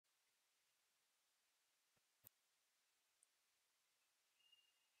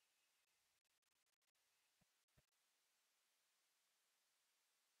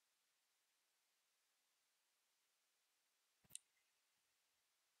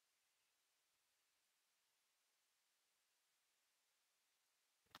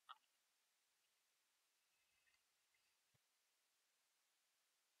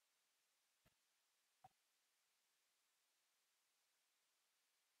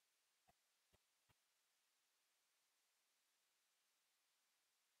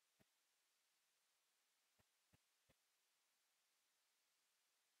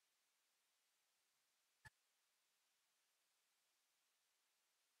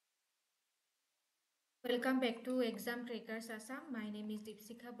Welcome back to examcrackersassam. My name is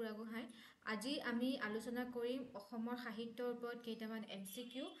Deepsika Buragohai. আজি আমি আলোচনা কৰিম অসমৰ সাহিত্যৰ ওপৰত কেইটামান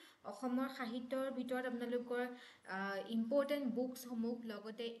MCQ অসমৰ সাহিত্যৰ ভিতৰত আপোনালোকৰ ইম্পৰ্টেন্ট বুকস সমূহ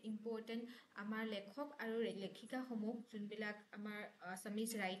লগতে ইম্পৰ্টেন্ট আমাৰ লেখক আৰু লেখিকা সমূহ যোনবিলাক আমাৰ আসামিজ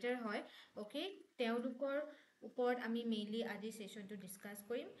ৰাইটাৰ হয় ওকে তেওঁলোকৰ ওপৰত আমি মেইনলি আজি সেশনটো ডিসকাস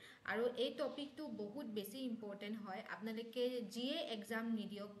কৰিম আৰু এই টপিকটো বহুত বেছি ইম্পৰ্টেন্ট হয় আপোনালোকে যিয়ে এক্সাম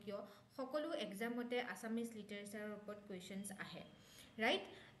নিদিয়ক কিয় সকলো এক্সামতে আসামিজ লিটাৰেচাৰৰ ওপৰত কোৱেশ্চনছ আহে ৰাইট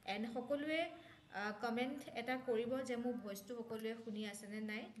এণ্ড সকলোৱে কমেণ্ট এটা কৰিব যে মোৰ ভইচটো সকলোৱে শুনি আছে নে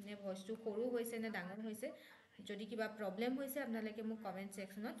নাই নে ভইচটো সৰু হৈছে নে ডাঙৰ হৈছে যদি কিবা প্ৰব্লেম হৈছে আপোনালোকে মোক কমেণ্ট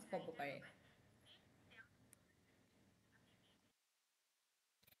সেকশনত ক'ব পাৰে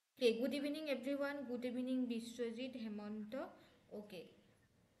Okay, good evening everyone. Good evening Biswajit Hemanto. Okay.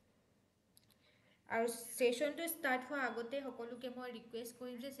 আৰু সেশনটো ষ্টাৰ্ট হোৱাৰ আগতে সকলোকে মই ৰিকুৱেষ্ট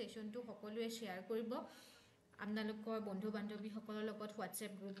কৰিম যে সেশনটো সকলোৱে শ্বেয়াৰ কৰিব আপোনালোকৰ বন্ধু বান্ধৱীসকলৰ লগত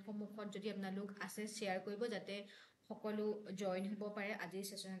হোৱাটছএপ গ্ৰুপসমূহত যদি আপোনালোক আছে শ্বেয়াৰ কৰিব যাতে সকলো জইন হ'ব পাৰে আজিৰ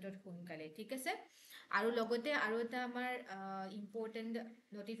সেশনটোত সোনকালে ঠিক আছে আৰু লগতে আৰু এটা আমাৰ ইম্পৰ্টেণ্ট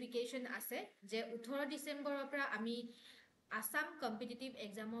নটিফিকেশ্যন আছে যে 18 ডিচেম্বৰৰ পৰা আমি আসাম কম্পিটিটিভ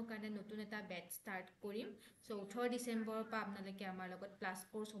এক্সামৰ কাৰণে নতুন এটা বেচ ষ্টাৰ্ট কৰিম সো 18 ডিসেম্বৰৰ পৰা আপোনালোকে আমাৰ লগত ক্লাছ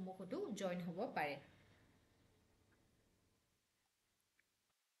কোৰ্স সমূহতো জইন হ'ব পাৰে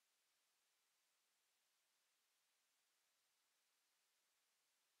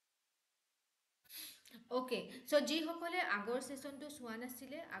ওকে সো যিসকলে আগৰ সেশনটো চোৱা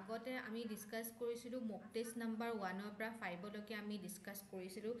নাছিলে আগতে আমি ডিসকাস কৰিছিলো মক টেষ্ট নাম্বাৰ 1 ৰ পৰা 5 লৈকে আমি ডিসকাস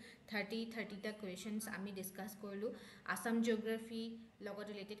কৰিছিলো 30 টা কোৱেশ্চনছ আমি ডিসকাস কৰিলো আসাম জিওগ্ৰাফি লগত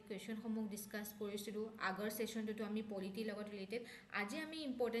ৰিলেটেড কোৱেশ্চন সমূহ ডিসকাস কৰিছিলো আগৰ সেশনটো আমি পলিটি লগত ৰিলেটেড আজি আমি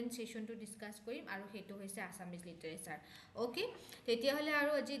ইম্পৰ্টেন্ট সেশনটো ডিসকাস কৰিম আৰু হেতু হৈছে আসামিজ লিটাৰেচাৰ ওকে তেতিয়া হলে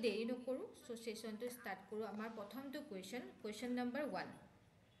আৰু আজি দেৰি নকৰো সো সেশনটো ষ্টাৰ্ট কৰো আমাৰ প্ৰথমটো question number 1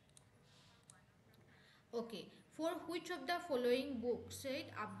 Okay, for which of the following books Syed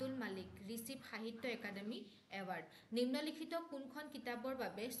Abdul Malik received Sahitya Academy Award? নিম্নলিখিত কোনখন কিতাপৰ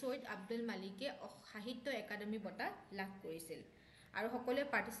বাবে সৈয়দ আব্দুল মালিকে সাহিত্য একাডেমী বঁটা লাভ কৰিছিল আৰু সকলোৱে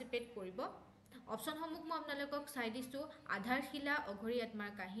পাৰ্টিসিপেট কৰিব অপচন সমূহ মই আপোনালোকক চাই দিছো আধাৰশিলা অঘৰী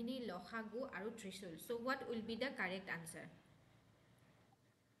আত্মাৰ কাহিনী লখাগু আৰু ত্ৰিশূল so what will be the correct answer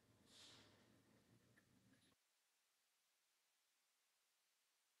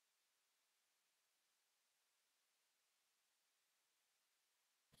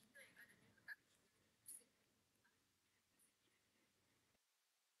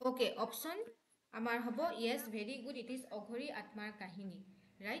Okay, option Amar Hobo, yes, very good. It is Oghori Atmar Kahini.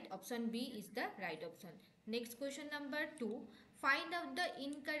 Right? Option B is the right option. Next question number 2. Find out the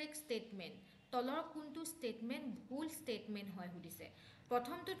incorrect statement. Tolor kuntu statement, bhul statement hoy hudise.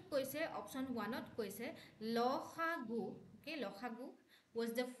 Prothom tut koise, option 1 ot koise, Lohagu, okay, Lohagu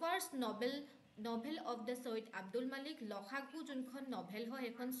was the first novel of the Syed Abdul Malik. Lohagu junkhon novel hoy,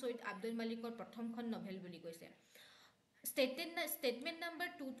 ekhon Syed Abdul Malik or prothom khon novel boli koise. Statement number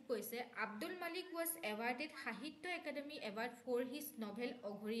 2 koise Abdul Malik was awarded Sahitya Academy Award for his novel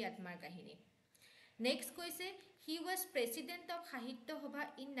Oghori Atmar Kahini. Next koise he was president of Sahitya Sabha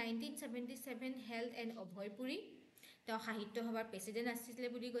in 1977 held in Obhoypuri. The Sahitya Sabha president asile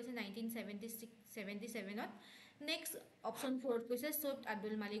boli koise 1977 ot. Next option 4 koise Syed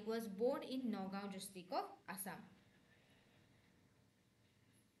Abdul Malik was born in Nagaon district of Assam.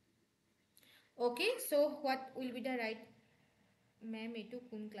 Okay, so what will be the right ma'am etu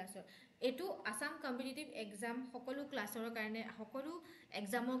kun classor etu assam competitive exam hokolu classor karone hokolu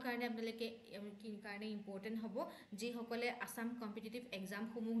examor karone apnaleke kin karone important hobo ji hokole assam competitive exam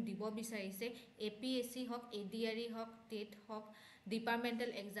homu dibo bisarise APSC hok ADRE hok TET hok departmental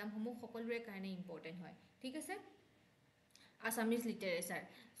exam homu hokolure karone important hoy thik ase Assamese literature.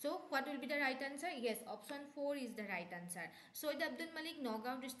 So, what will be the right answer? Yes, option 4 is the right answer. Syed Abdul Malik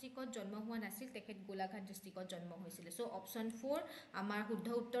Nagaon district of Janma Hua Nasil, Tekhet Golaghat district of Janma Hoisile. So, option 4 Amar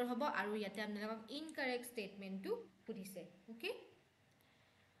Huddha Uttor Hobo Aru Yate Apnalok incorrect statement to pudise. Okay?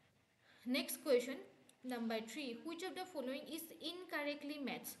 Next question number 3. Which of the following is incorrectly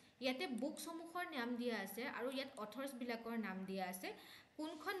matched? Yate books homukhor naam dia ase aru yat authors bilakor naam dia ase.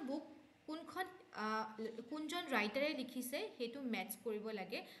 Kunkhon book কোনখন কোনজন ৰাইটাৰে লিখিছে হেতু match কৰিব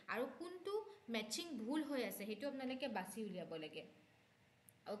লাগে আৰু কোনটো matching ভুল হৈ আছে হেতু আপোনালোকে বাছি উলিয়াব লাগে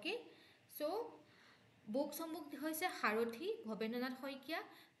ওকে সো বুক সমুখ হৈছে হাৰথি ভবেন্দ্ৰনাথ শইকীয়া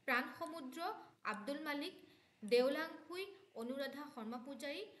প্ৰাণ সমুদ্ৰ আব্দুল মালিক দেওলাংখুই অনুৰাধা শৰ্মা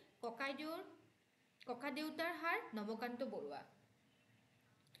পূজাৰী ককা দেউতাৰ হাড় নৱকান্ত বৰুৱা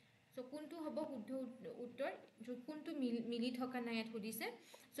So কোনটো হ'ব শুদ্ধ উত্তৰ কোনটো মিলি থকা নাই ইয়াত সুধিছে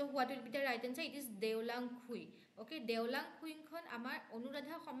so what will be the right answer it is Deolangkhui okay দেওলাংখুইখন আমাৰ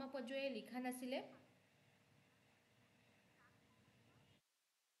অনুৰাধা শৰ্মা পদ্ৰয়ে লিখা নাছিলে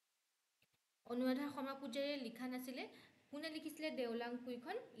অনুৰাধা শৰ্মা পূজাৰীয়ে লিখা নাছিলে কোনে লিখিছিলে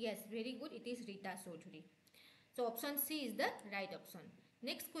দেওলাংখুইখন yes very good it is Rita Choudhury so option C is the right option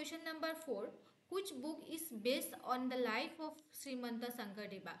next question number 4 which book is based on the life of Srimanta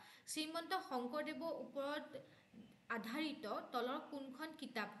Sankardeva Srimanta শংকৰদেৱৰ ওপৰত আধাৰিত তলৰ কোনখন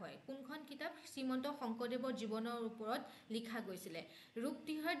কিতাপ হয় কোনখন কিতাপ শ্ৰীমন্ত শংকৰদেৱৰ জীৱনৰ ওপৰত লিখা গৈছিলে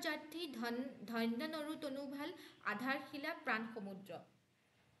ৰূপতিহৰ জাতি ধন্য নৰু তনুভাল আধাৰশিলা প্ৰাণ সমুদ্ৰ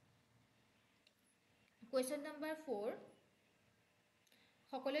question number 4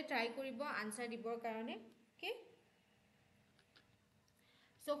 সকলে ট্ৰাই কৰিব আনসাৰ দিবৰ কাৰণে okay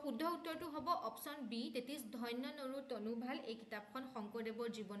so শুদ্ধ উত্তৰটো হ'ব অপচন বি that is ধন্য নৰু তনুভাল এই কিতাপখন শংকৰদেৱৰ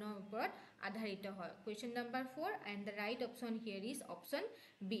জীৱনৰ ওপৰত আধাৰিত হয় question number 4 and the right option here is option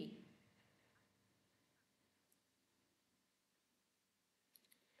B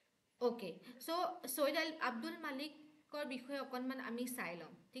okay so Syed Abdul মালিকৰ বিষয়ে অকনমান আমি চাই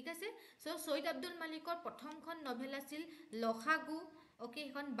লম ঠিক আছে so সৈয়দ আব্দুল মালিকৰ প্ৰথমখন নভেল আছিল লখাগু okay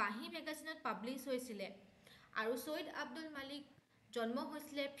এখন বাহি মেগাজিনত পাবলিশ হৈছিলে আৰু সৈয়দ আব্দুল মালিক জন্ম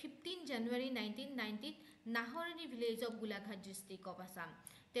হৈছিলে 15 জানুৱাৰী 1990 Naharani village of Golaghat district of Assam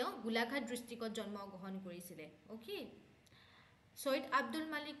তেওঁ গোলাঘাট ডিস্ট্ৰিক্টত জন্ম গ্ৰহণ কৰিছিলে okay সৈয়দ আব্দুল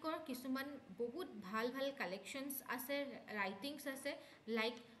মালিকৰ কিছুমান বহুত ভাল ভাল কালেকশনস আছে ৰাইটিংস আছে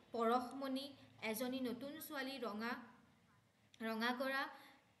লাইক পৰখমণি এজনী নতুন ছোৱালী ৰঙাগৰা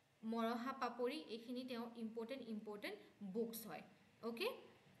মৰহা পাপৰি এইখিনি তেওঁ ইম্পৰ্টেন্ট বুকস হয় ওকে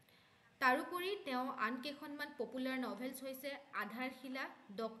তাৰোপৰি তেওঁ আন কেইখনমান পপুলাৰ নভেলছ হৈছে আধাৰশিলা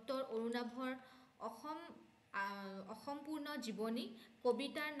ডক্টৰ অৰুণাভৰ অসম্পূৰ্ণ জীৱনী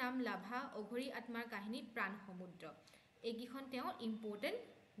কবিতাৰ নাম লাভা অঘৰী আত্মাৰ কাহিনী প্ৰাণ সমুদ্ৰ এইকেইখন তেওঁৰ ইম্পৰ্টেন্ট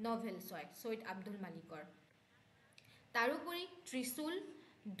নভেলছ হয় সৈয়দ আব্দুল মালিকৰ তাৰোপৰি ত্ৰিশূল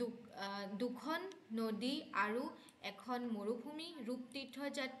দুখন নদী আৰু এখন মৰুভূমি ৰূপতীৰ্থ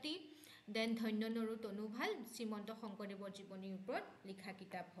যাত্ৰী দেন ধন্য নৰু তনুভাল শ্ৰীমন্ত শংকৰদেৱৰ জীৱনীৰ ওপৰত লিখা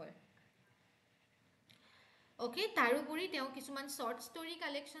কিতাপ হয় okay তাৰোপৰি তেওঁ কিছুমান শৰ্ট ষ্টৰী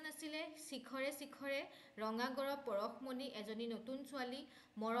কালেকশন আছিলে শিখৰে শিখৰে ৰঙাগড় পৰখমণি এজনী নতুন ছোৱালী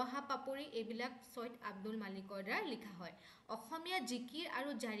মৰহা পাপৰি এইবিলাক সৈয়দ আব্দুল মালিকৰ দ্বাৰা লিখা হয় অসমীয়া জিকিৰ আৰু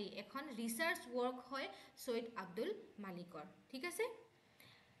জাৰি এখন ৰিসাৰ্চ ওয়াৰ্ক হয় সৈয়দ আব্দুল মালিকৰ ঠিক আছে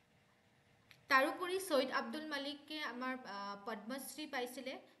তাৰোপৰি সৈয়দ আব্দুল মালিকে আমাৰ পদ্মশ্ৰী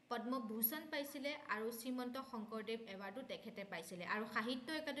পাইছিলে পদ্মভূষণ পাইছিলে আৰু শ্ৰীমন্ত শংকৰদেৱ এৱাৰ্ডো তেখেতে পাইছিলে আৰু সাহিত্য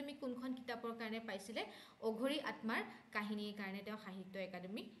একাডেমি কোনখন কিতাপৰ কাৰণে পাইছিলে অঘৰী আত্মাৰ কাহিনীৰ কাৰণে তেওঁ সাহিত্য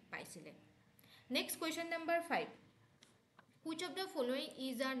একাডেমি পাইছিলে next question number 5 which of the following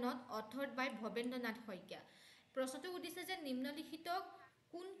is are not authored by Bhabendranath Saikia প্ৰশ্নটো উদ্দিছে যে নিম্নলিখিত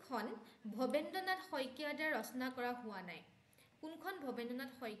কোনখন ভবেন্দ্ৰনাথ শইকীয়াৰ দ্বাৰা ৰচনা কৰা হোৱা নাই কোনখন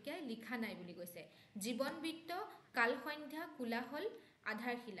ভবেন্দ্ৰনাথ শইকীয়াই লিখা নাই বুলি কৈছে জীৱন বৃত্ত কালসন্ধ্যা কোলাহল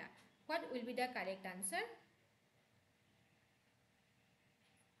আধাৰশিলা what will be the correct answer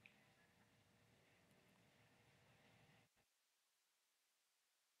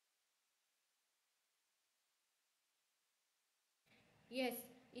yes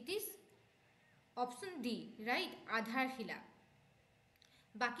it is option D right আধাৰশিলা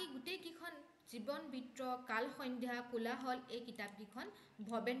বাকি গুটে কিখন জীৱন বৃত্ত কালসন্ধ্যা কোলাহল এই কিতাপ কিখন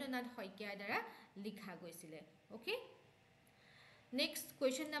ভবেন্দ্ৰনাথ শইকীয়াৰ দ্বাৰা লিখা গৈছিলে okay next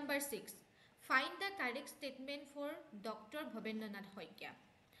question number 6 find the correct statement for dr Bhabendranath Saikia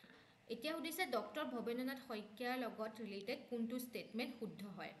এতিয়া উদিছে ডক্টৰ ভবেন্দ্ৰনাথ শইকীয়াৰ লগত ৰিলেটেড কোনটো ষ্টেটমেন্ট শুদ্ধ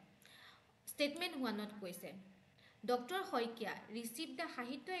হয় ষ্টেটমেন্ট 1 ত কৈছে Dr. Hoikia received the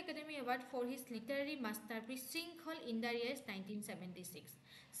Sahitya Academy Award for his literary masterpiece Sinkhol in the year 1976.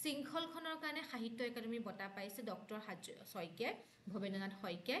 Sinkhol khonor kane Sahitya Academy bota paise Dr. Hoikia Bhobendranath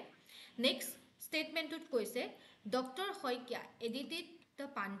Hoikia. Next statement ut koise Dr. Hoikia edited the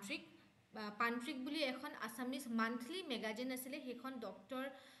Pantrik buli ekhon Assamese monthly magazine asile hekhon Dr.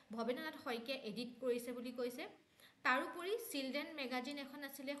 Bhobendranath Hoikia edit korise buli koise. তাৰোপৰি children magazine এখন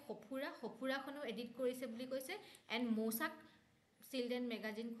আছিল হফুৰাখনো edit কৰিছে বুলি কৈছে and Mossack children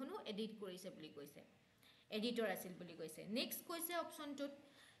মেগাজিনখনো edit কৰিছে বুলি কৈছে editor আছিল বুলি কৈছে নেক্সট কৈছে option 2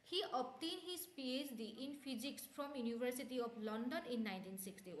 he obtain his PhD in physics from university of London in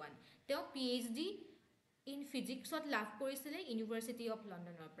 1961 তেওঁ পিএইচডি ইন ফিজিক্সত লাভ কৰিছিলে ইউনিভাৰ্চিটি অফ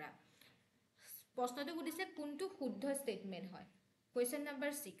লণ্ডনৰ পৰা প্ৰশ্নটো সুধিছে কোনটো শুদ্ধ ষ্টেটমেন্ট হয় question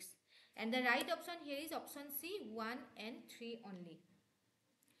number 6 And the right option here is option C 1 and 3 only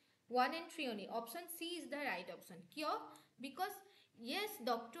 1 and 3 only option C is the right option kyo because Yes,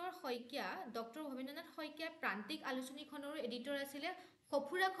 Dr. Hoikia, Dr. Bhobendranath Hoikia প্ৰান্তিক আলোচনীখনৰ editor আছিলে,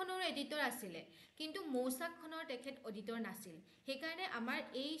 সফুৰাখনৰ editor আছিলে, কিন্তু মৌচাকখনৰ তেখেত auditor নাছিল, সেইকাৰণে আমাৰ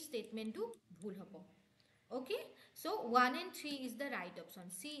এই ষ্টেটমেণ্টটো ভুল হ'ব। Okay, so 1 and 3 is the right option,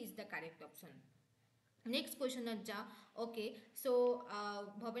 C is the correct option. Next question at ja. Okay, so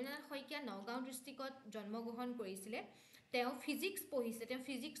Bhobendranath Hoikia Nagaon ডিষ্ট্ৰিক্টত জন্মগ্ৰহণ কৰিছিলে, তেওঁ ফিজিক্স পঢ়িছে, তেওঁ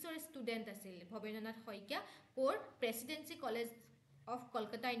ফিজিক্সৰ ষ্টুডেণ্ট আছিল ভৱেন্দ্ৰনাথ শইকীয়া, ক'ৰ presidency college of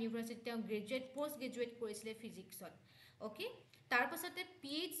Kolkata university তেওঁ গ্ৰেজুৱেট পোষ্ট গ্ৰেজুৱেট কৰিছিলে ফিজিক্সত। অ'কে, তাৰপাছতে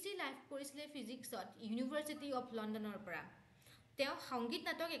PhD লাভ কৰিছিলে ফিজিক্সত ইউনিভাৰ্চিটি অফ লণ্ডনৰ পৰা। তেওঁ সংগীত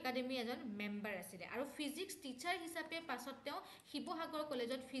নাটক একাডেমী এজন মেম্বাৰ আছিলে, আৰু ফিজিক্স টিচাৰ হিচাপে পাছত তেওঁ শিৱসাগৰ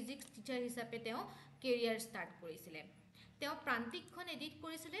কলেজত ফিজিক্স টিচাৰ হিচাপে তেওঁ কেৰিয়াৰ ষ্টাৰ্ট কৰিছিলে। তেওঁ প্ৰান্তিকখন এডিট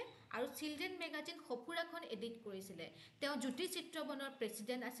কৰিছিলে আৰু চিলড্ৰেন মেগাজিন সফুৰাখন এডিট কৰিছিলে। তেওঁ জ্যোতি চিত্ৰবনৰ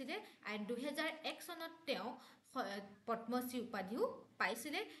প্ৰেচিডেণ্ট আছিলে, আৰু 2001 চনত তেওঁ পদ্মশ্ৰী উপাধিও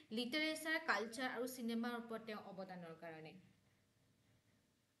পাইছিলে লিটাৰেচাৰ, কালচাৰ আৰু চিনেমাৰ ওপৰত তেওঁ অৱদানৰ কাৰণে।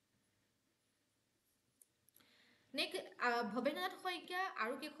 নেক্সট, ভৱেন্দ্ৰনাথ শইকীয়া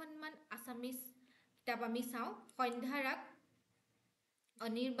আৰু কেইখনমান আছামিজ কিতাপ আমি চাওঁ। সন্ধ্যাৰাগ,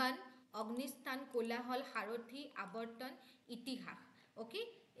 অনিৰ্বাণ, অগ্নিস্থান, কোলাহল, সাৰথি, আৱৰ্তন, ইতিহাস। অ'কে,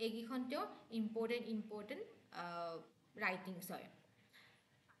 এইকেইখন তেওঁৰ ইম্পৰ্টেণ্ট ৰাইটিংছ হয়।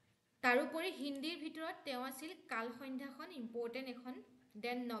 তাৰোপৰি হিন্দীৰ ভিতৰত তেওঁ আছিল কাল সন্ধ্যাখন ইম্পৰ্টেণ্ট এখন।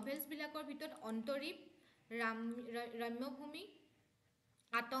 দেন নভেলছবিলাকৰ ভিতৰত অন্তৰীপ, ৰম্যভূমি,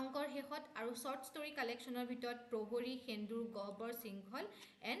 আতংকৰ শেষত, আৰু শ্বৰ্ট ষ্টৰী কালেকশ্যনৰ ভিতৰত প্ৰহৰী, সেন্দুৰ, গহ্বৰ, শৃংখল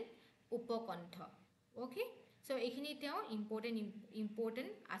এণ্ড উপকণ্ঠ। অ'কে, চ' এইখিনি তেওঁ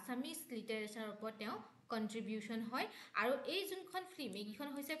ইম্পৰ্টেণ্ট আছামিজ লিটাৰেচাৰৰ ওপৰত তেওঁ কণ্ট্ৰিবিউশ্যন হয়। আৰু এই যোনখন ফিল্ম, এইকেইখন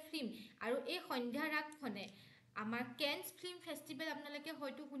হৈছে ফিল্ম, আৰু এই সন্ধ্যাৰাগখনে আমাৰ কেনছ ফিল্ম ফেষ্টিভেল আপোনালোকে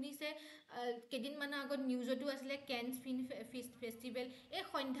হয়তো শুনিছে, কেইদিনমানৰ আগত নিউজতো আছিলে কেনছ ফিল্ম ফেষ্টিভেল। এই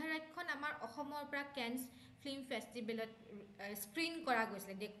সন্ধ্যাৰাগখন আমাৰ অসমৰ পৰা কেনছ ফিল্ম ফেষ্টিভেলত স্ক্ৰীন কৰা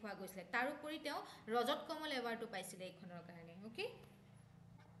গৈছিলে, দেখুওৱা গৈছিলে। তাৰোপৰি তেওঁ ৰজত কমল এৱাৰ্ডো পাইছিলে এইখনৰ কাৰণে। অ'কে,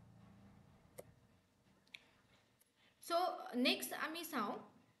 চ' নেক্সট আমি চাওঁ,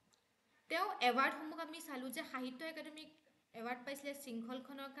 তেওঁ এৱাৰ্ডসমূহ আমি চালোঁ যে সাহিত্য একাডেমিক এৱাৰ্ড পাইছিলে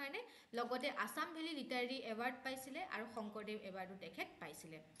শৃংখলখনৰ কাৰণে, লগতে আছাম ভেলী লিটাৰেৰী এৱাৰ্ড পাইছিলে, আৰু শংকৰদেৱ এৱাৰ্ডো তেখেত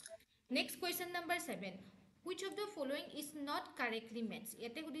পাইছিলে। Next question number 7, which of the following is not correctly maths.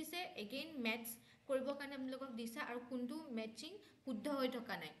 ইয়াতে সুধিছে এগেইন মেথছ কৰিবৰ কাৰণে আপোনালোকক দিছে, আৰু কোনটো মেটচিং শুদ্ধ হৈ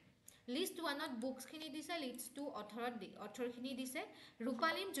থকা নাই। লিষ্ট 1ত বুকছখিনি দিছে, লিষ্ট 2 অথৰখিনি দিছে।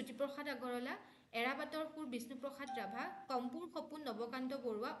 ৰূপালীম জ্যোতিপ্ৰসাদ আগৰৱালা, এৰাবাটৰ সুৰ বিষ্ণুপ্ৰসাদ ৰাভা, কম্পুৰ সপোন নৱকান্ত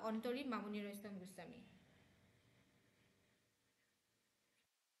বৰুৱা, অন্তৰীপ মামণি ৰয়ছম গোস্বামী।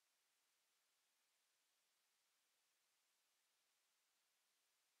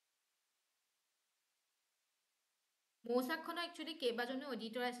 মৌচাকখনৰ একচুৱেলি কেইবাজনো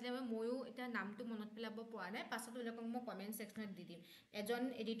এডিটৰ আছিলে, ময়ো এতিয়া নামটো মনত পেলাব পৰা নাই, পাছত তেওঁলোকক মই কমেণ্ট ছেকশ্যনত দি দিম। এজন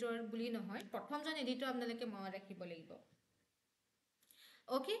এডিটৰ বুলি নহয়, প্ৰথমজন এডিটৰ আপোনালোকে মনত ৰাখিব লাগিব।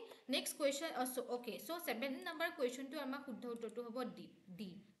 Okay, next question. অ'কে, চ' 7 নম্বৰ কুৱেশ্যনটো আমাৰ শুদ্ধ উত্তৰটো হ'ব ডি।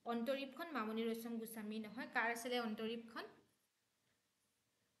 অন্তৰীপখন মামণি ৰয়ছম গোস্বামী নহয়। কাৰ আছিলে অন্তৰীপখন?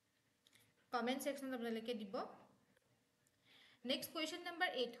 কমেণ্ট ছেকশ্যনত আপোনালোকে দিব। Next question number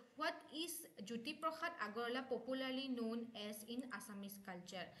 8, what is Jyotiprasad Agarwala popularly known as in Assamese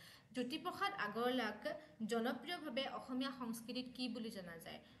culture. Jyotiprasad আগৰৱালাক জনপ্ৰিয়ভাৱে অসমীয়া সংস্কৃতিত কি বুলি জনা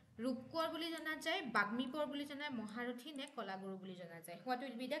যায়? ৰূপকোঁৱৰ বুলি জনা যায়, বাগ্মীপৰ বুলি জনা যায়, মহাৰথী নে কলাগুৰু বুলি জনা যায়? What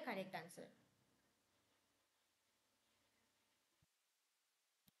will be the correct answer?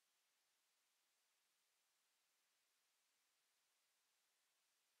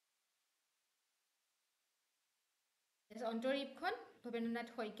 অন্তৰীপখন Bhabendranath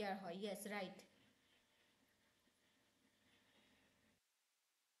শইকীয়াৰ হয়। য়েছ, right.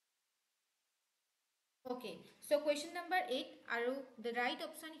 Okay, so question number 8, আৰু the right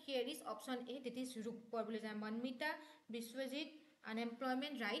option here is option A, that is Rupkonwar বুলি জানে। Monmita Biswajit,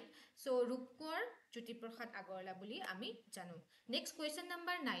 unemployment, right. চ' ৰূপকোঁৱৰ জ্যোতিপ্ৰসাদ আগৰৱালা বুলি আমি জানো। Next question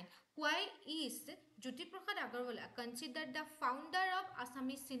number 9, why is Jyotiprasad Agarwala considered the founder of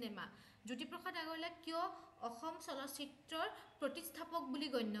Assamese cinema. Jyotiprasad আগৰৱালাক কিয় অসম চলচ্চিত্ৰৰ প্ৰতিষ্ঠাপক বুলি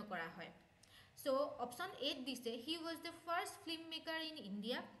গণ্য কৰা হয়? চ' অপশ্যন এত দিছে he was the first film maker in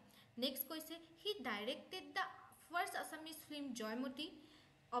India. Next কৈছে হি directed the first Assamese film Joymoti.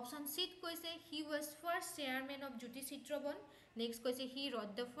 Option চিত কৈছে he was first chairman of Jyoti Chitraban. Next কৈছে হি ৰট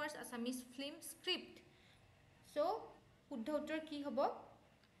the first Assamese film script. চ' শুদ্ধ উত্তৰ কি হ'ব?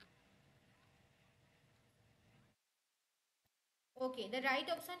 Okay, the right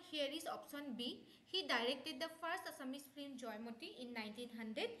option here is option B. He directed the first Assamese film Joymoti in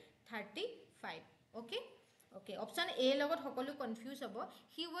 1935. Okay, Okay, option A লগত সকলো confuse হ'ব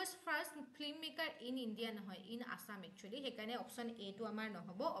he was first film maker in India নহয় in Assam actually হেকাৰণে option A টো আমাৰ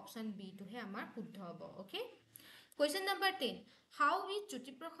নহব option B টো হে আমাৰ শুদ্ধ হ'ব okay question number 10 how is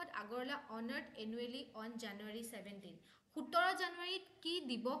Jyoti Prasad Agarwala honored annually on January 17 17 জানুৱাৰীত কি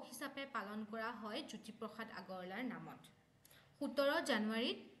দিৱস হিচাপে পালন কৰা হয় Jyoti Prasad Agarwalaৰ নামত 17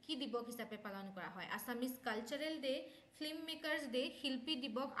 জানুৱাৰীত কি দিৱস হিচাপে পালন কৰা হয় Assamese Cultural Day Film Makers Day শিল্পী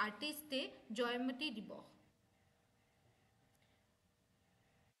দিৱস Artist Day জয়মতী দিৱস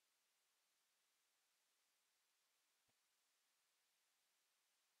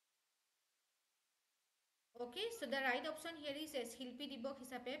Okay, so the right option here is শিল্পী দিৱস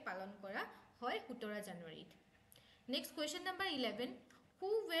হিচাপে পালন কৰা হয় 17 জানুৱাৰীত Next question number 11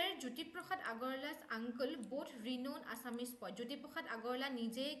 Who were Jyoti Prasad Agarwala's uncle both renowned Assamese poet Jyoti Prasad Agarwala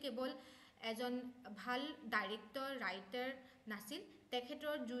নিজে কেৱল এজন ভাল ডাইৰেক্টৰ ৰাইটাৰ নাছিল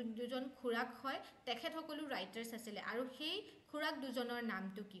তেখেতৰ দুজন খুৰাক হয় তেখেত সকলো ৰাইটাৰ্ছ আছিল আৰু সেই খুৰাক দুজনৰ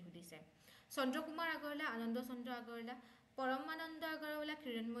নামটো কি সুধিছে চন্দ্ৰকুমাৰ আগৰৱালা আনন্দ চন্দ্ৰ আগৰৱালা পৰমানন্দ আগৰৱালা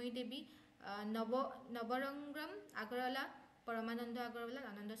কিৰণময়ী দেৱী নবৰংগম আগৰৱালা পৰমানন্দ আগৰৱালা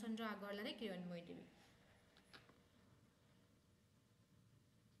আনন্দ চন্দ্ৰ আগৰৱালা নে কিৰণময়ী দেৱী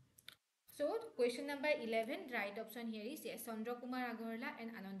So question number 11 right option here is yes Chandra Kumar Agarwala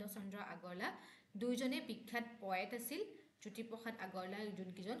and Ananda Chandra Agarwala দুইজনে বিখ্যাত poet আছিল Jyoti Prasad Agarwala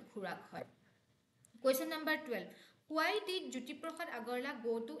যোনকিজন খুৰাক হয় Question number 12 Why did Jyoti Prasad Agarwala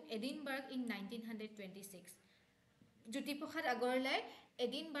go to Edinburgh in 1926 Jyoti Prasad Agarwala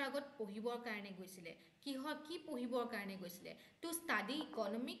এডিনবাৰ্গত পঢ়িবৰ কাৰণে গৈছিলে কি পঢ়িবৰ কাৰণে গৈছিলে to study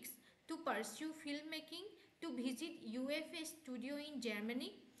economics to pursue filmmaking to visit UFA studio in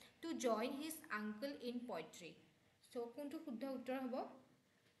Germany to join his uncle in poetry so কোনটো শুদ্ধ উত্তৰ হ'ব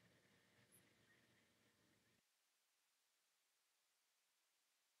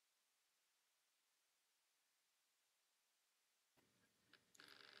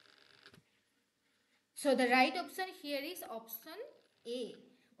So the right option here is option A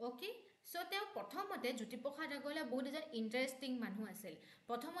okay so তেওঁ প্ৰথমতে Jyoti Prasad Agarwala বহুত এজন interesting মানুহ আছিল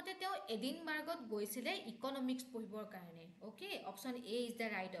প্ৰথমতে তেওঁ এডিনবাৰ্গত গৈছিলে ইকনমিক্স পঢ়িবৰ কাৰণে okay option A is the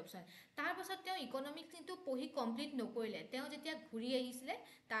right option তাৰ পাছত তেওঁ ইকনমিক্স কিন্তু পঢ়ি কমপ্লিট নকৰিলে তেওঁ যেতিয়া ঘূৰি আহিছিলে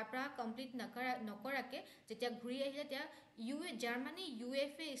তাৰ পৰা কমপ্লিট নকৰাকে যেতিয়া ঘূৰি আহিলে তেওঁ জাৰ্মানী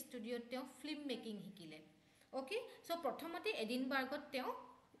UFA ষ্টুডিঅ'ত তেওঁ ফিল্ম মেকিং শিকিলে okay so প্ৰথমতে এডিনবাৰ্গত তেওঁ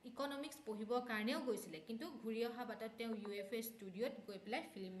ইকনমিক্স পঢ়িবৰ কাৰণেও গৈছিলে কিন্তু ঘূৰি অহা বাটত তেওঁ UFA ষ্টুডিঅ'ত গৈ পেলাই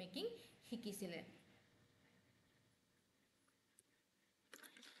film making শিকিছিলে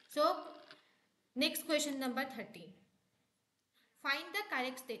So next question number 13 Find the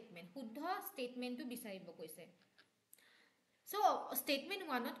correct statement শুদ্ধ statementটো বিচাৰিব কৈছে So statement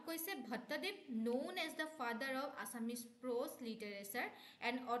 1 ত কৈছে Bhattadev known as the father of Assamese prose literature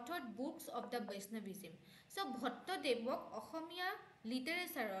and authored books of the Vaishnavism So Bhattadevok Asomiya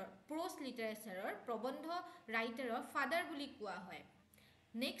লিটাৰেচাৰৰ prose literature প্ৰবন্ধ ৰাইটাৰৰ father বুলি কোৱা হয়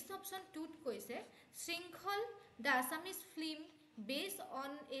Next option 2 ত কৈছে Shrinkhal the Assamese film based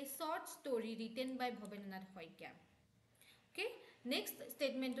on a short story written by Bhabendranath Hoykya Okay next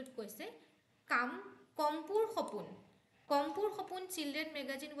statement ত কৈছে Kompur Hopun children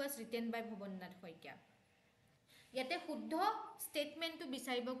magazine was written by Bhabendranath Hoykya ইয়াতে শুদ্ধ statementটো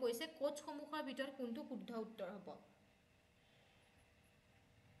বিচাৰিব কৈছে কোচ সমূহৰ ভিতৰত কোনটো শুদ্ধ উত্তৰ হ'ব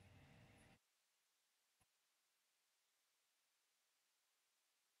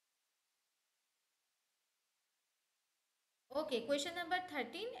Okay, question number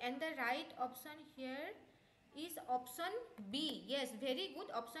 13 and the right option here is option B. Yes, very good.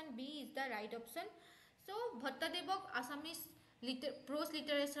 Option B is the right option. So, Bhattadevok Assamese prose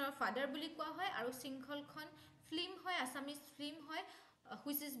literature father বুলি কোৱা হয় আৰু শৃংখলখন film হয় Assamese film হয়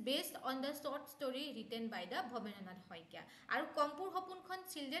which is based on the short story written by the Bhabendranath Hoykya আৰু কম্পুৰ সপোনখন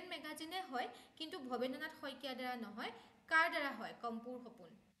children magazine হয় কিন্তু Bhabendranath Hoykya দ্বাৰা নহয় কাৰ দ্বাৰা হয় কম্পুৰ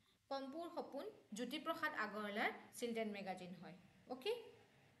সপোন Jyoti Prasad Agarwalaৰ children magazine হয় okay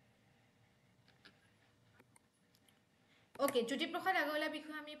Okay Jyoti Prasad Agarwala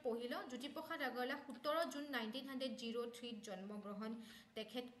বিষয়ে আমি পঢ়িলো Jyoti Prasad Agarwala 17 জুন 1903 জন্মগ্ৰহণ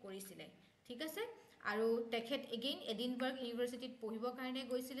তেখেত কৰিছিলে ঠিক আছে আৰু তেখেত again Edinburgh University পঢ়িবৰ কাৰণে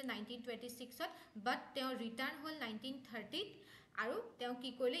গৈছিলে 1926 ত but তেওঁ ৰিটাৰ্ণ হ'ল 1930 আৰু তেওঁ কি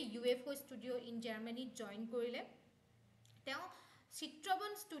কৰিলে UFO studio in Germany join কৰিলে তেওঁ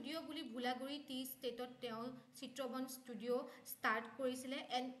চিত্ৰবন ষ্টুডিও বুলি ভুলাগুৰি টি ষ্টেটত তেওঁ চিত্ৰবন ষ্টুডিও ষ্টাৰ্ট কৰিছিলে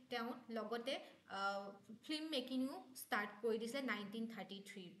এণ্ড তেওঁ লগতে ফিল্ম মেকিংও ষ্টাৰ্ট কৰি দিছিলে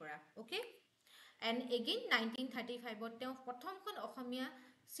 1933 পৰা ওকে এণ্ড এগেইন 1935 ত তেওঁ প্ৰথমখন অসমীয়া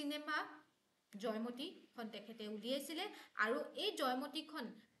চিনেমা জয়মতীখন তেখেতে উলিয়াইছিলে আৰু এই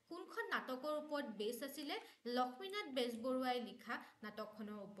জয়মতীখন কোনখন নাটকৰ ওপৰত বেছ আছিলে লক্ষ্মীনাথ বেজবৰুৱাই লিখা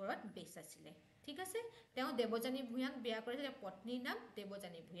নাটকখনৰ ওপৰত বেছ আছিলে ঠিক আছে তেওঁ দেৱযানী ভূঞাক বিয়া কৰিছিল পত্নীৰ নাম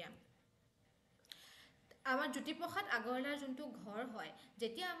দেৱযানী ভূঞা আমাৰ জ্যোতিপ্ৰসাদ আগৰৱালাৰ যোনটো ঘৰ হয়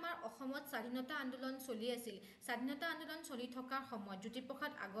যেতিয়া আমাৰ অসমত স্বাধীনতা আন্দোলন চলি আছিল স্বাধীনতা আন্দোলন চলি থকাৰ সময়ত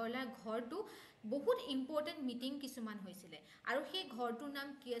জ্যোতিপ্ৰসাদ আগৰৱালাৰ ঘৰটো বহুত ইম্পৰ্টেণ্ট মিটিং কিছুমান হৈছিলে আৰু সেই ঘৰটোৰ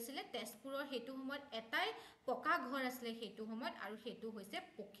নাম কি আছিলে তেজপুৰৰ সেইটো সময়ত এটাই পকা ঘৰ আছিলে সেইটো সময়ত আৰু সেইটো হৈছে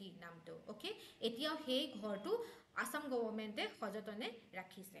পকী নামটো ওকে এতিয়াও সেই ঘৰটো আসাম গভৰ্ণমেণ্টে সযতনে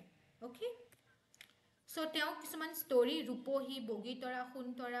ৰাখিছে ওকে সো তেওঁ কিছুমান ষ্টৰী ৰূপহী বগীতৰা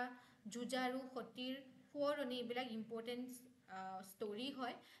সোণতৰা যুজাৰু সতীৰ ফুৱৰণি এইবিলাক ইম্পৰ্টেণ্ট ষ্টৰী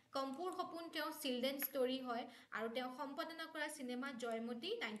হয় কম্পুৰ সপোন তেওঁ চিলড্ৰেন ষ্টৰী হয় আৰু তেওঁ সম্পাদনা কৰা চিনেমা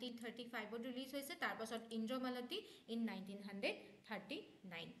জয়মতী 1935ত ৰিলিজ হৈছে তাৰপাছত ইন্দ্ৰমালতী ইন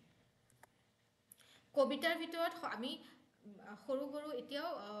 1939 কবিতাৰ ভিতৰত আমি সৰু সৰু এতিয়াও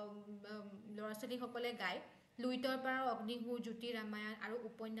ল'ৰা ছোৱালীসকলে গায় লুইতৰ পাৰ অগ্নিগুৰ জ্যোতি ৰামায়ণ আৰু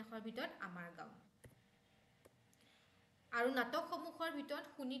উপন্যাসৰ ভিতৰত আমাৰ গাঁও আৰু নাটকসমূহৰ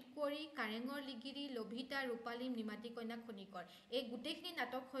ভিতৰত শোণিতকুঁৱৰী কাৰেঙৰ লিগিৰি লভিতা ৰূপালী নিমাতী কন্যা খনিকৰ এই গোটেইখিনি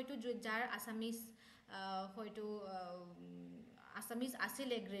নাটক হয়তো যাৰ আছামিজ হয়তো আছামিজ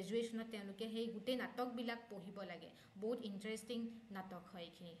আছিলে গ্ৰেজুৱেশ্যনত তেওঁলোকে সেই গোটেই নাটকবিলাক পঢ়িব লাগে বহুত ইণ্টাৰেষ্টিং নাটক হয়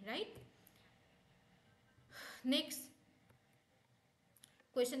এইখিনি right next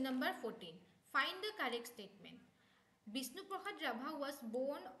question number 14 find the correct statement Vishnu Prasad Rabha was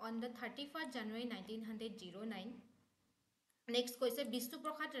born on the 31st January 1909 Next question Vishnu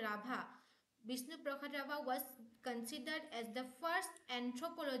Prasad Rabha was considered as the first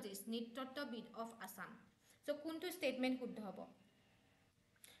anthropologist nitrattabid of Assam so kuntu statement শুদ্ধ হ'ব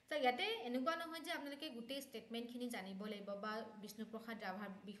so ইয়াতে এনেকুৱা নহয় যে আপোনালোকে গোটেই statement খিনি জানিব লাগিব বা বিষ্ণু প্ৰসাদ ৰাভাৰ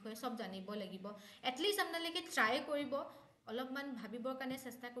বিষয়ে সব জানিব লাগিব এটলিষ্ট আপোনালোকে ট্ৰাই কৰিব অলপমান ভাবিবৰ কাৰণে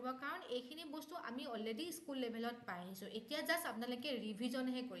চেষ্টা কৰিব কাৰণ এইখিনি বস্তু আমি অলৰেডি স্কুল লেভেলত পাই আহিছো এতিয়া জাস্ট আপোনালোকে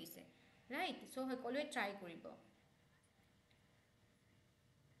ৰিভিজনহে কৰিছে ৰাইট সো সকলোৱে ট্ৰাই কৰিব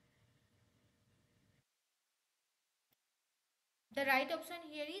The right option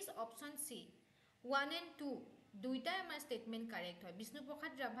here is option C. 1 and 2. দুইটাই আমাৰ statement correct হয় বিষ্ণু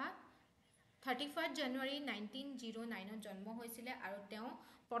প্ৰসাদ ৰাভা 31st January 1909 জন্ম হৈছিলে আৰু তেওঁ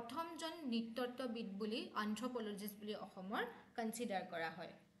প্ৰথমজন নৃতত্ত্ববিদ বুলি anthropologist বুলি অসমৰ কনসিডাৰ কৰা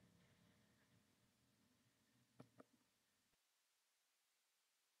হয়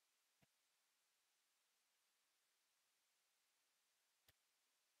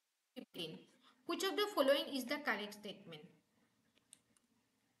Which of the following is the correct statement?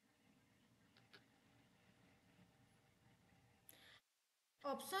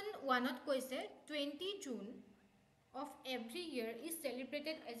 Option 1 ত কৈছে 20 June of every year is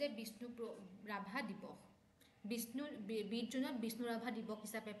celebrated as a Vishnu Rabha Divok. Vishnu 20 June Vishnu Rabha Divok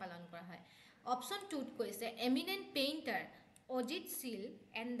হিচাপে পালন কৰা হয় Option 2 ত কৈছে eminent painter Ajit Sil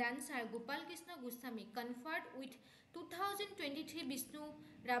and dancer Gopal Krishna Goswami conferred with 2023 Vishnu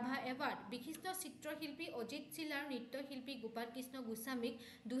Rabha Award বিশিষ্ট চিত্ৰশিল্পী Ajit seal আৰু নৃত্যশিল্পী গোপাল কৃষ্ণ গোস্বামীক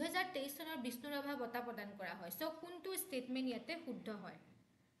 2023 চনৰ বিষ্ণু ৰাভা বঁটা প্ৰদান কৰা হয় সো কোনটো ষ্টেটমেন্ট ইয়াতে শুদ্ধ হয়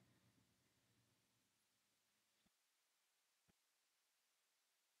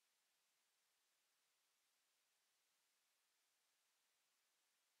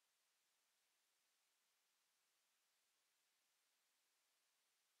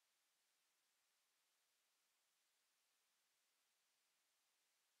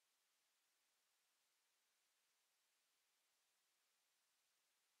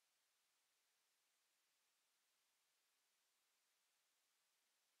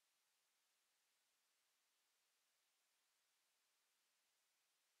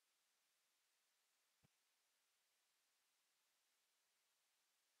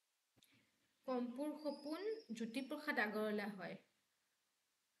কম্পুৰ সপোন জ্যোতিপ্ৰসাদ আগৰৱালা হয়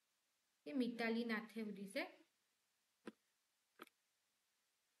এই মিতালী নাথে সুধিছে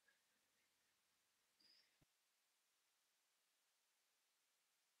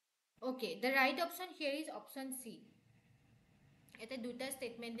Okay, the right option here is option C. এতে দুটা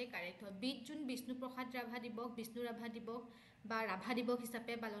স্টেটমেন্টে কারেক্ট হয় 20 জুন বিষ্ণু প্ৰসাদ ৰাভা দিৱস বিষ্ণু ৰাভা দিৱস বা ৰাভা দিৱস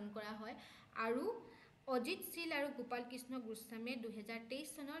হিচাপে পালন কৰা হয় আৰু অজিত সিল আৰু গোপাল কৃষ্ণ গোস্বামীয়ে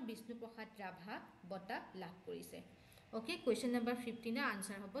 2023 চনৰ বিষ্ণু প্ৰসাদ ৰাভা বঁটা লাভ কৰিছে ওকে কোৱেশ্চন নম্বৰ 15 ৰ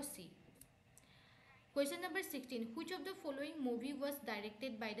আনসাৰ হ'ব C Question number 16 which of the following movie was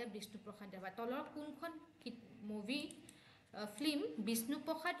directed by the Vishnu Prasad Rabha তলৰ কোনখন মুভি ফিল্ম বিষ্ণু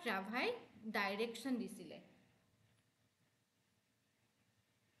প্ৰসাদ ৰাভাই ডাইৰেকশন দিছিলে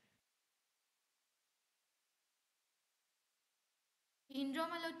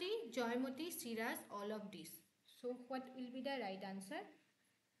Indramalati, Joymati, Siraz, all of these. So what will be the right answer?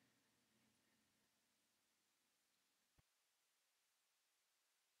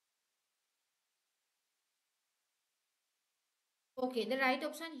 Okay, the right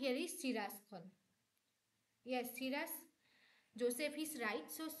option here is Shiraz Khan. Yes, Shiraz Joseph is right.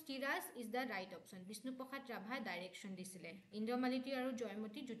 So Shiraz is the right option. Vishnu Prasad Rabha direction disile. Indramaliti aru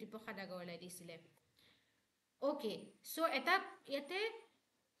Joymoti Jyoti Prasad Agarwala disile. Okay, so eta yate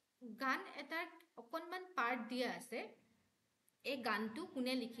গান এটাৰ অকণমান part দিয়া আছে এই গানটো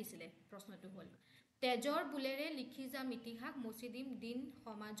কোনে লিখিছিলে প্ৰশ্নটো হ'ল তেজৰ বুলেৰে লিখি যাম ইতিহাস মচি দিম দিন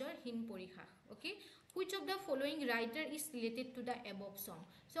সমাজৰ হীন পৰিহাস okay which of the following writer is related to the above song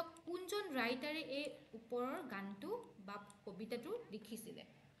so কোনজন ৰাইটাৰে এই ওপৰৰ গানটো বা কবিতাটো লিখিছিলে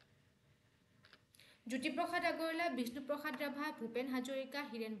Jyotiprasad Agarwala Bishnuprasad Rabha Bhupen Hazarika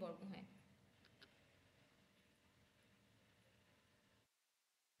Hiren Borgohain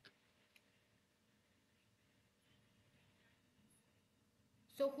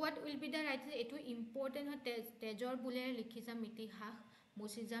So what will be the right answer? Etu important ho tejor bulere likhi jam itihas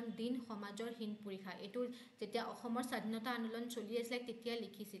mosi jam din somajor hin porikha etu jetia Assamor Sadhinata Andolon choli asile tetia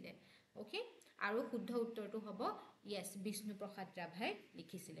likhisile okay aru shuddha uttor tu hobo yes Vishnu Prasad Rabhai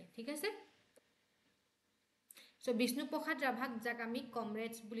likhisile thik ase so Vishnu Prasad Rabhak jak ami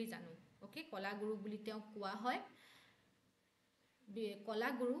comrades buli janu okay kola guru buli teo koa hoy kola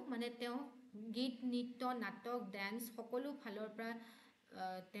guru mane teo গীত নৃত্য নাটক dance সকলো ফালৰ পৰা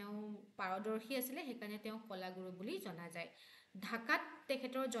তেওঁ পাৰদৰ্শী আছিল হেকানে তেওঁ কলাগুৰু বুলি জনা যায় ঢাকাত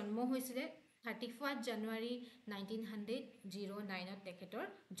তেখেতৰ জন্ম হৈছিল 31 জানুৱাৰী 1909 তেখেতৰ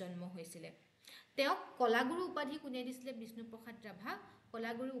জন্ম হৈছিল তেওঁ কলাগুৰু উপাধি কোনে দিছিল বিষ্ণুপ্ৰসাদ ৰাভা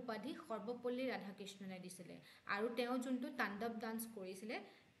কলাগুৰু উপাধি সৰ্বপল্লী ৰাধাকৃষ্ণনে দিছিল আৰু তেওঁ যোনটো তাণ্ডৱ ডান্স কৰিছিল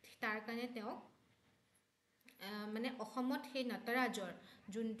তাৰ কাৰণে তেওঁ মানে অসমত হে নটৰাজৰ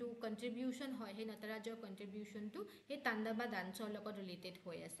যোনটো কন্ট্ৰিবিউশন হয় হে নটৰাজৰ কন্ট্ৰিবিউশনটো হে তাণ্ডবা ডান্সৰ লগত ৰিলেটেড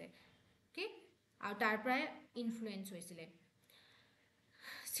হৈ আছে ওকে আৰু তাৰ পৰাই ইনফ্লুৱেন্স হৈছিল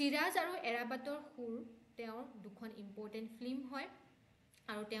সিৰাজ আৰু এৰাবাতৰ সুৰ তেওঁৰ দুখন ইম্পৰ্টেন্ট ফিল্ম হয়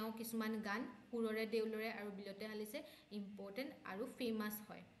আৰু তেওঁ কিছুমান গান সুৰৰে দেউলৰে আৰু বিলতে হালিছে ইম্পৰ্টেন্ট আৰু ফেমাস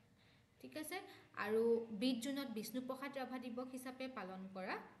হয় ঠিক আছে আৰু 20 জুনত বিষ্ণুপ্ৰসাদ ৰাভা দিৱস হিচাপে পালন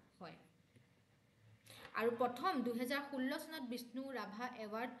কৰা হয় আৰু প্ৰথম 2016 চনত বিষ্ণু ৰাভা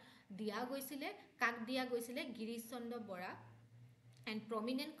এৱাৰ্ড দিয়া গৈছিল কাক দিয়া গৈছিল গিৰীশ চন্দ্ৰ বৰা এণ্ড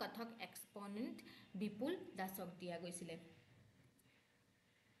প্ৰমিনেন্ট কথক এক্সপনেন্ট বিপুল দাসক দিয়া গৈছিল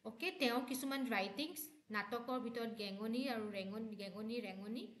ওকে তেওঁ কিছুমান ৰাইটিংছ নাটকৰ ভিতৰত গেঙনি আৰু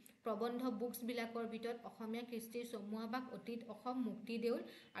ৰেঙনি প্ৰবন্ধ বুকছ বিলাকৰ ভিতৰত অসমীয়া কৃষ্টিৰ চমুৱাবাক অতীত অসম মুক্তি দেউল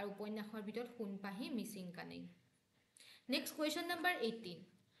আৰু উপন্যাসৰ ভিতৰত Sonpahi Mising কানেই next question number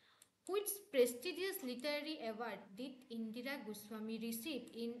 18 Which prestigious literary award did Indira Goswami receive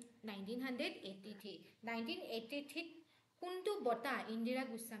in 1983? 1983 কোনটো বঁটা ইন্দিৰা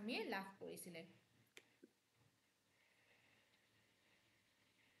গোস্বামীয়ে লাভ কৰিছিল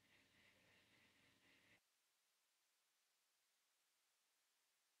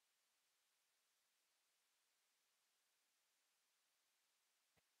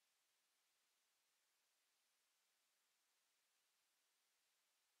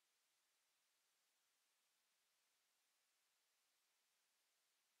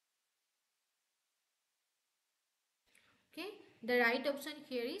Okay, the right option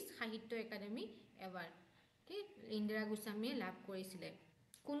here is Sahitya Academy Award. Okay, Indira Goswami লাভ কৰিছিল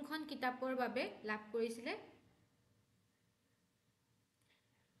কোনখন কিতাপৰ বাবে লাভ কৰিছিল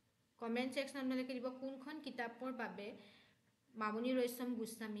কমেন্ট সেকশনত মানে দিব কোনখন কিতাপৰ বাবে মামনি ৰয়ছম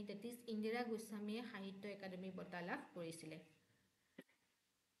গোস্বামী that is ইন্দিৰা গোস্বামীয়ে সাহিত্য একাডেমি বঁটা লাভ কৰিছিল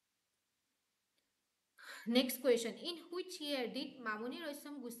Next question. In which year did Mamuni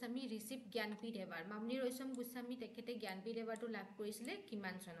Roysom Goswami receive Gyanpith Award? Mamuni Roysom Goswami tekhete Gyanpith Award লাভ কৰিছিলে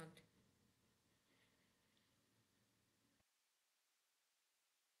কিমান চনত?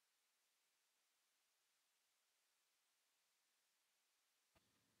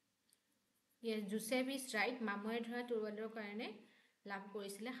 Yes, Joseph is right. মামৰে ধৰা তৰুৱালৰ কাৰণে লাভ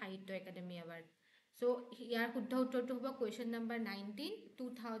কৰিছিলে সাহিত্য একাডেমি এৱাৰ্ড So, ইয়াৰ শুদ্ধ উত্তৰটো হ'ব question number 19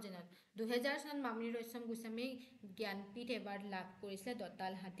 2000 2000 চনত মামনি ৰয়ছম গোস্বামী জ্ঞানপীঠ এৱাৰ্ড লাভ কৰিছে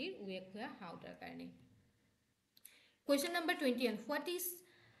দতাল হাতীৰ উয়েখোৱা হাউদাৰ কাৰণে Question number 21 What is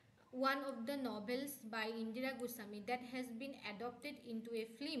one of the novels by Indira Goswami that has been adopted into a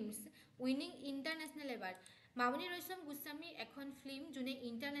films winning international award Mamoni Raisom Goswami এখন ফিল্ম যোনে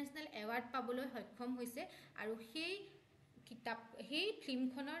ইন্টাৰনেশনাল এৱাৰ্ড পাবলৈ সক্ষম হৈছে আৰু সেই কিতাপ সেই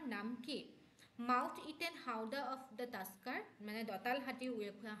ফিল্মখনৰ নাম কি Mouth eaten howdah of the Tusker, মানে দতাল হাতীৰ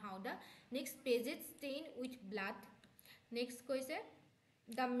উয়েখোৱা হাউদা next pages stained with blood next কৈছে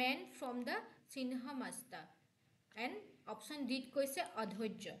the man from the Sinhamasta and option D কৈছে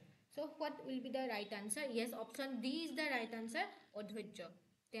অধৈৰ্য so what will be the right answer yes option D is the right answer অধৈৰ্য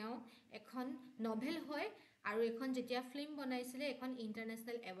তেওঁ এখন novel হয় আৰু এখন যেতিয়া ফিল্ম বনাইছিলে এখন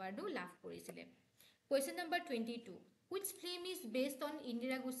ইণ্টাৰনেশ্যনেল এৱাৰ্ডো লাভ কৰিছিলে Question number 22 Which film is based on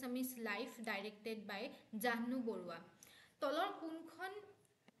Indira Goswami's life directed by Jahnu Borua তলৰ কোনখন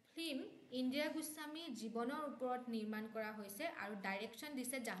ফিল্ম ইন্দিৰা গোস্বামী জীৱনৰ ওপৰত নিৰ্মাণ কৰা হৈছে আৰু ডাইৰেকচন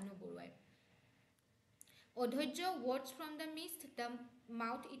দিছে জাহ্নু বৰুৱাই অধৈৰ্য words from the mist the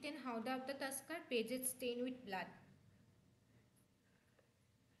mouth eaten howdah of the tusker pages stained with blood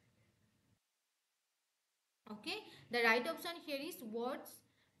okay the right option here is words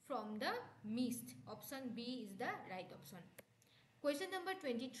from the mist option B is the right option question number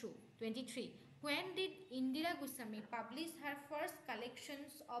 23 when did Indira Goswami publish her first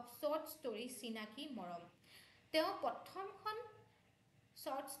collections of short stories Sinaki Morom teo prothomkhon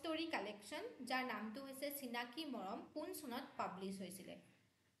short story collection jar naam tu hoise Sinaki Morom kun sonot publish hoisile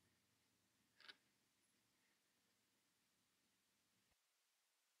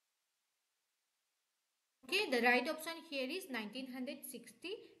okay the right option here is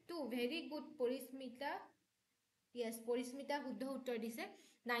 1962 very good Porismita yes Porismita শুদ্ধ উত্তৰ দিছে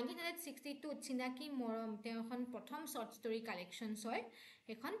 1962 চিনাকি মৰম তেখন প্ৰথম short story কালেকশনছ হয়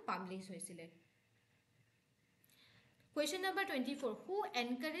এখন publish হৈছিলে Question number 24 Who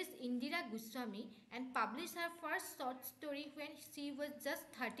encouraged Indira Goswami and published her first short story when she was just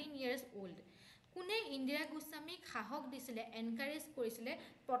 13 years old কোনে ইন্দিৰা গোস্বামীক সাহস দিছিলে এনকাৰেজ কৰিছিলে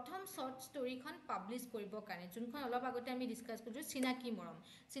প্ৰথম শৰ্ট ষ্টৰীখন পাবলিশ কৰিবৰ কাৰণে যোনখন অলপ আগতে আমি ডিসকাস কৰিছো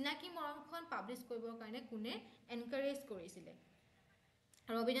চিনাকি মৰমখন পাবলিশ কৰিবৰ কাৰণে কোনে এনকাৰেজ কৰিছিলে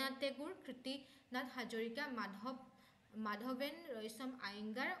ৰবীন্দ্ৰনাথ টেগোৰ কৃতিনাথ হাজৰিকা মাধৱেন ৰয়ছম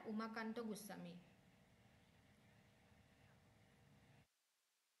আয়েংগাৰ উমাকান্ত গোস্বামী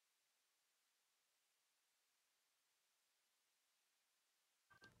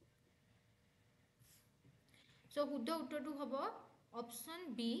So, শুদ্ধ উত্তৰটো হ'ব option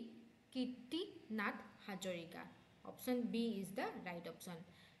B Kirtinath Hazarika option B is the right option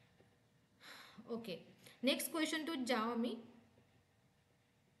okay next question to যাও আমি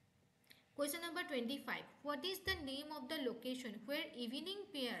question number 25 what is the name of the location where evening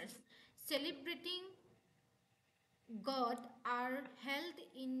prayers celebrating God are held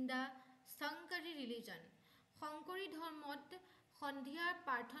in the Sankari religion শংকৰী ধৰ্মত সন্ধিয়াৰ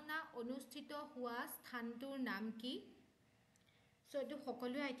প্ৰাৰ্থনা অনুষ্ঠিত হোৱা স্থানটোৰ নাম কি so এটো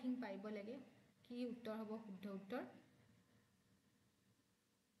সকলোৱে আই থিংক পাইব লাগে কি উত্তৰ হ'ব শুদ্ধ উত্তৰ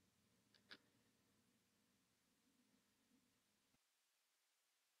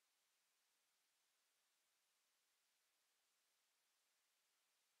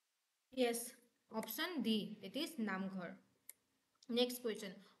yes option D it is Namghar next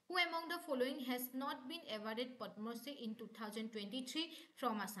question who among the following has not been awarded Padma Shri in 2023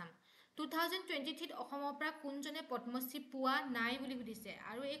 from Assam 2023 ত অসমৰ পৰা কোনজনে পদ্মশ্ৰী পোৱা নাই বুলি সুধিছে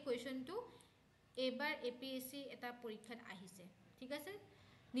আৰু এই কোৱেশ্চনটো এবাৰ APSC এটা পৰীক্ষাত আহিছে ঠিক আছে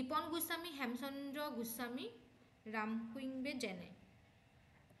নিপন গোস্বামী হেমচন্দ্ৰ গোস্বামী ৰামকুইংবে জেনে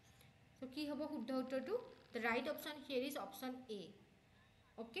সো কি হ'ব শুদ্ধ উত্তৰটো the right option here is option A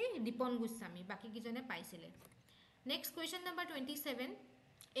okay Nipon Goswami বাকি কিজনে পাইছিলে next question number 27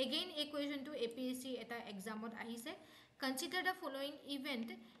 again a question to APSC eta examot ahise consider the following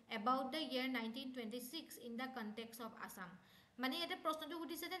event about the year 1926 in the context of Assam মানে এটা প্ৰশ্নটো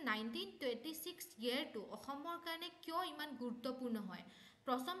উঠিছে যে 1926 year to অসমৰ কাৰণে কিয় ইমান গুৰুত্বপূৰ্ণ হয়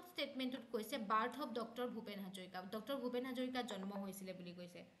প্ৰথম ষ্টেটমেন্টত কৈছে birth of doctor Bhupen Hazarika জন্ম হৈছিলে বুলি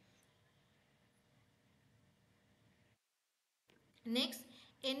কৈছে next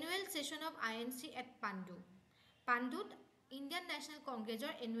annual session of INC at Pandut Indian National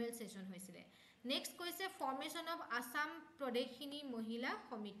Congressor annual session হৈছিলে next কৈছে formation of Assam Pradeshini Mohila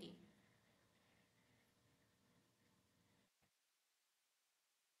Committee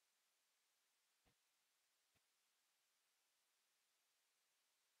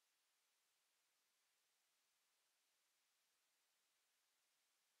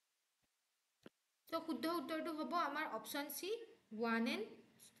so শুদ্ধ উত্তৰটো হ'ব আমাৰ option C 1 and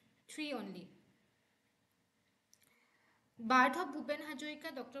 3 only Birth of Bhupen Hazarika,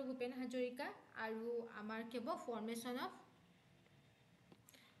 Dr. Bhupen Hazarika, আৰু আমাৰ cab formation of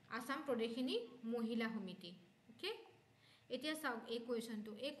Assam Pradeshini Mohila Committee. Okay? এতিয়া চাওক এই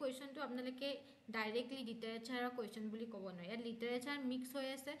কোৱেশ্চনটো আপোনালোকে ডাইৰেক্টলি লিটাৰেচাৰৰ কোৱেশ্চন বুলি ক'ব নোৱাৰে ইয়াত লিটাৰেচাৰ মিক্স হৈ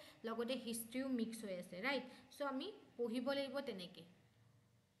আছে লগতে হিষ্ট্ৰীও মিক্স হৈ আছে ৰাইট সো আমি পঢ়িব লাগিব তেনেকে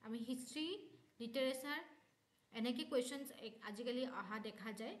আমি হিষ্ট্ৰী লিটাৰেচাৰ এনেকে কোৱেশ্চনছ আজিকালি অহা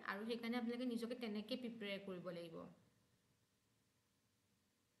দেখা যায় আৰু সেইকাৰণে আপোনালোকে নিজকে তেনেকে প্ৰিপেয়াৰ কৰিব লাগিব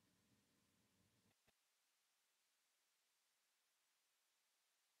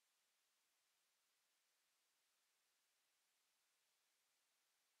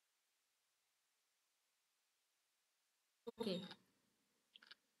Okay.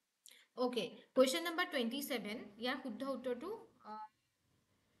 Okay. Question number 27. ইয়াৰ শুদ্ধ উত্তৰটো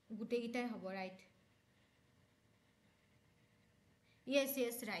গুটেগিটাই হ'ব, right?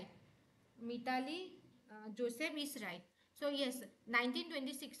 Yes, right. Mitali Joseph is right. So yes,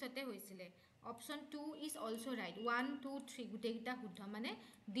 1926 তে হৈছিলে. Option 2 is also right. 1 2 3 গুটেগিটা শুদ্ধ, মানে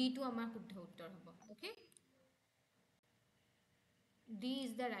D টো আমাৰ শুদ্ধ উত্তৰ হ'ব. Okay, D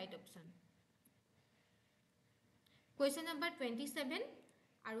is the right option. Question number 27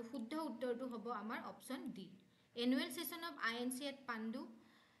 আৰু শুদ্ধ উত্তৰটো হ'ব আমাৰ option D. Annual session of INC at Pandu,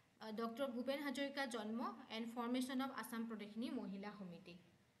 Dr. Bhupen Hajorika জন্ম and formation of Assam Pradeshini Mohila Committee.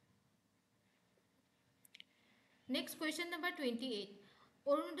 Next question number 28.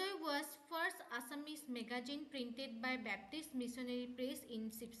 Arunodaya was first Assamese magazine printed by Baptist Missionary Press in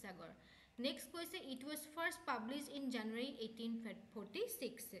Sibsagar. Next question, it was first published in January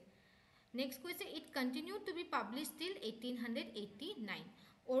 1846. Next question, it continued to be published till 1889.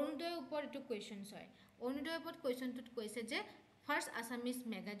 Arunodaya upor etu questions hoy. Arunodaya upor question tut koise je first Assamese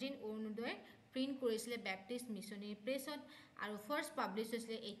magazine Arunodaya print korisile Baptist Missionary Press ot আৰু first publish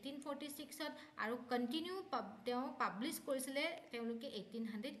হৈছিলে 1846 আৰু continue তেওঁ publish কৰিছিলে তেওঁলোকে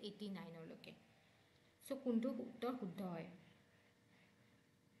 1889 লৈকে। So কোনটো উত্তৰ শুদ্ধ হয়?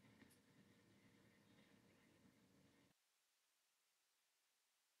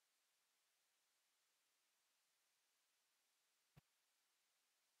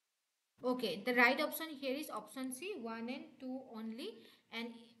 Okay, the right option here is option C, 1 and 2 only, and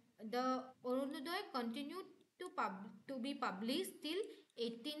the Arunodaya continued to be published till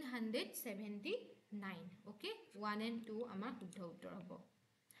 1879. Okay, 1 and 2 amar শুদ্ধ উত্তৰ হ'ব।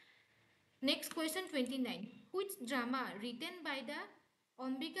 Next question 29. Which drama written by the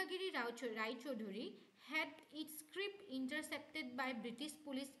Ambikagiri Rai Chaudhuri had its script intercepted by British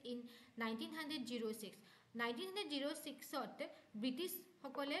police in 1906? 1906 British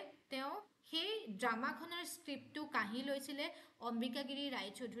সকলে তেওঁ সেই ড্ৰামাখনৰ স্ক্ৰিপ্টটো কাঢ়ি লৈছিলে অম্বিকাগিৰি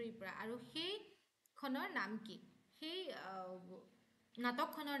ৰায়চৌধুৰীৰ পৰা, আৰু সেই খনৰ নাম কি? সেই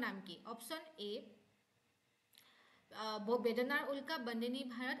নাটকখনৰ নাম কি? অপশ্যন এ বেদনাৰ উল্কা, বন্দিনী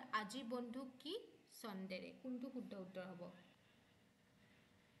ভাৰত, আজি বন্ধু কি চন্দেৰে। কোনটো শুদ্ধ উত্তৰ হ'ব?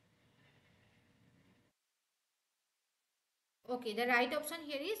 Okay, the right option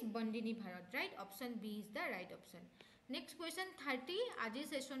here is Bandini Bharat, right? Option B is the right option. Next question 30. Aji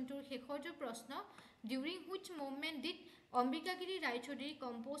session to Hekhojo Prasna. During which moment did Ambikagiri Raichodhuri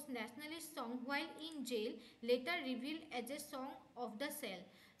compose nationalist song while in jail, later revealed as a song of the cell?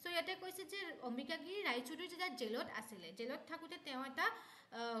 So yate koise je Ambikagiri Raichodhuri jeta jailot asile, jailot thakute teo eta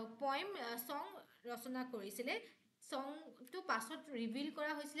poem song rachona korisile. Song to pasot reveal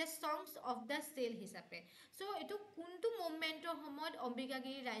kora hoisile songs of the cell hisabe. So etu kuntu momentor homod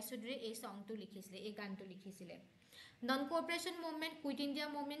Ambikagiri Raichodhuri ei song to likhisile, ei gan to likhisile? Non cooperation movement, quit India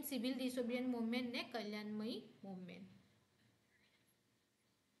movement, civil disobedience movement, ne Kalyanmoyi movement?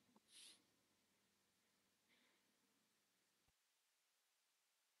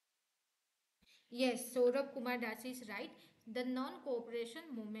 Yes, Saurabh Kumar Das is right. The non cooperation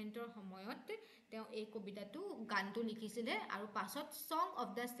movement or homoyot তেওঁ এই কবিতাটো গানটো লিখিছিলে আৰু পাছত song of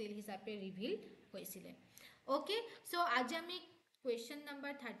the cell হিচাপে reveal হৈছিলে। Okay, so আজি আমি question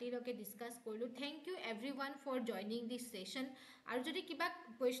number 30 লকে ডিসকাস কৰিলো। Thank you everyone for joining this session. আৰু যদি কিবা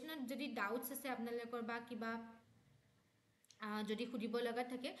questionত যদি doubts আছে আপোনালোকৰ বা কিবা যদি খুদিব লগা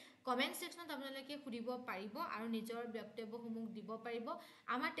থাকে কমেন্ট সেকশনত আপোনালোকে খুদিব পাৰিব আৰু নিজৰ বক্তব্যসমূহ দিব পাৰিব।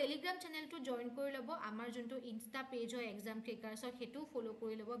 আমাৰ টেলিগ্ৰাম চেনেলটো জয়েন কৰি ল'ব। আমাৰ যোনটো ইনষ্টা পেজ হয় এক্সাম ক্ৰেকাৰ্ছৰ সেইটো ফলো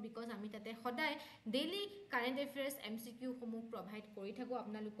কৰি ল'ব, বিকজ আমি তাতে সদায় ডেইলি কাৰেণ্ট এফেয়াৰ্ছ MCQ সমূহ প্ৰভাইড কৰি থাকোঁ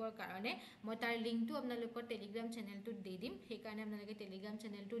আপোনালোকৰ কাৰণে। মই তাৰ লিংকটো আপোনালোকৰ টেলিগ্ৰাম চেনেলটোত দি দিম, সেইকাৰণে আপোনালোকে টেলিগ্ৰাম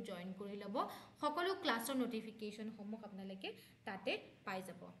চেনেলটো জয়েন কৰি ল'ব। সকলো ক্লাছৰ নটিফিকেশ্যনসমূহ আপোনালোকে তাতে পাই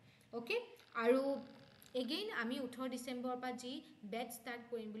যাব। অ'কে, আৰু এগেইন আমি 18 ডিসেম্বৰ পৰা যি বেচ ষ্টাৰ্ট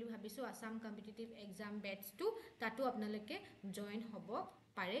কৰিম বুলি ভাবিছোঁ আসাম কম্পিটিটিভ এক্সাম বেচটো, তাতো আপোনালোকে জয়েন হ'ব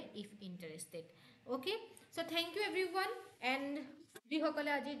পাৰে if interested. Okay, so' thank U everyone, and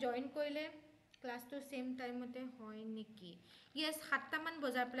যিসকলে আজি জয়েন কৰিলে ক্লাছটো ছেম টাইমতে হয় নেকি? য়েছ, 7টামান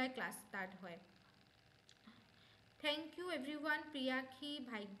বজাৰ পৰাই ক্লাছ ষ্টাৰ্ট হয়। Thank U everyone, Priyakshi,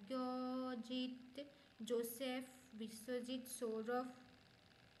 ভাগ্যজিত, Joseph, Biswajit, Sourav,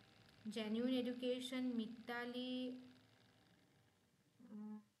 Genuine Education, Mitali,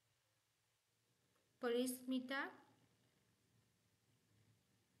 Parismita,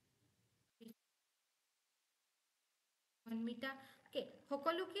 Anmita. Okay,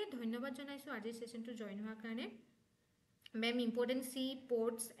 সকলোকে ধন্যবাদ জনাইছো আজিৰ সেশনটো জয়েন হোৱাৰ কাৰণে। Ma'am important C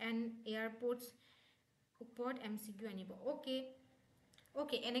ports and এয়াৰপোৰ্টছ ওপৰত MCQ আনিব। অ'কে,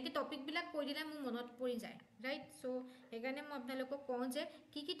 ওকে এনেকৈ টপিকবিলাক কৈ দিলে মোৰ মনত পৰি যায় ৰাইট চ' সেইকাৰণে মই আপোনালোকক কওঁ যে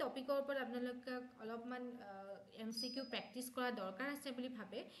কি টপিকৰ ওপৰত আপোনালোকে অলপমান MCQ প্ৰেক্টিছ কৰা দৰকাৰ আছে বুলি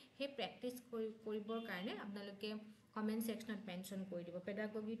ভাবে সেই প্ৰেক্টিছ কৰিবৰ কাৰণে আপোনালোকে কমেণ্ট ছেকশ্যনত মেনশ্যন কৰি দিব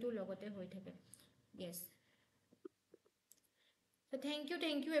পেডাগগীটো লগতে হৈ থাকে য়েছ চ' থেংক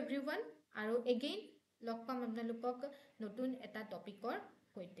ইউ এভৰিৱান আৰু এগেইন লগ পাম আপোনালোকক নতুন এটা টপিকৰ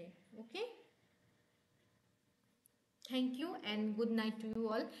সৈতে okay Thank you and good night to you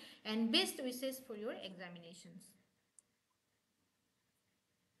all and best wishes for your examinations.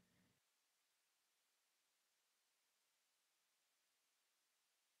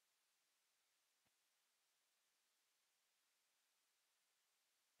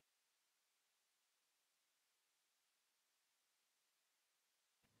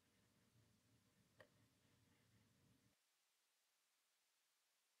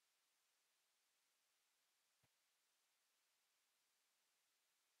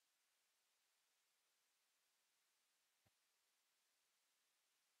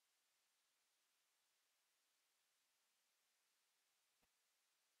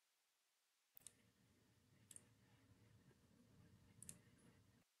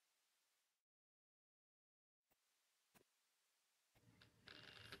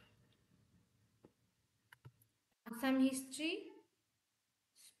 Assam history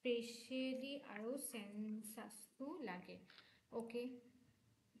specially আৰু census to lage okay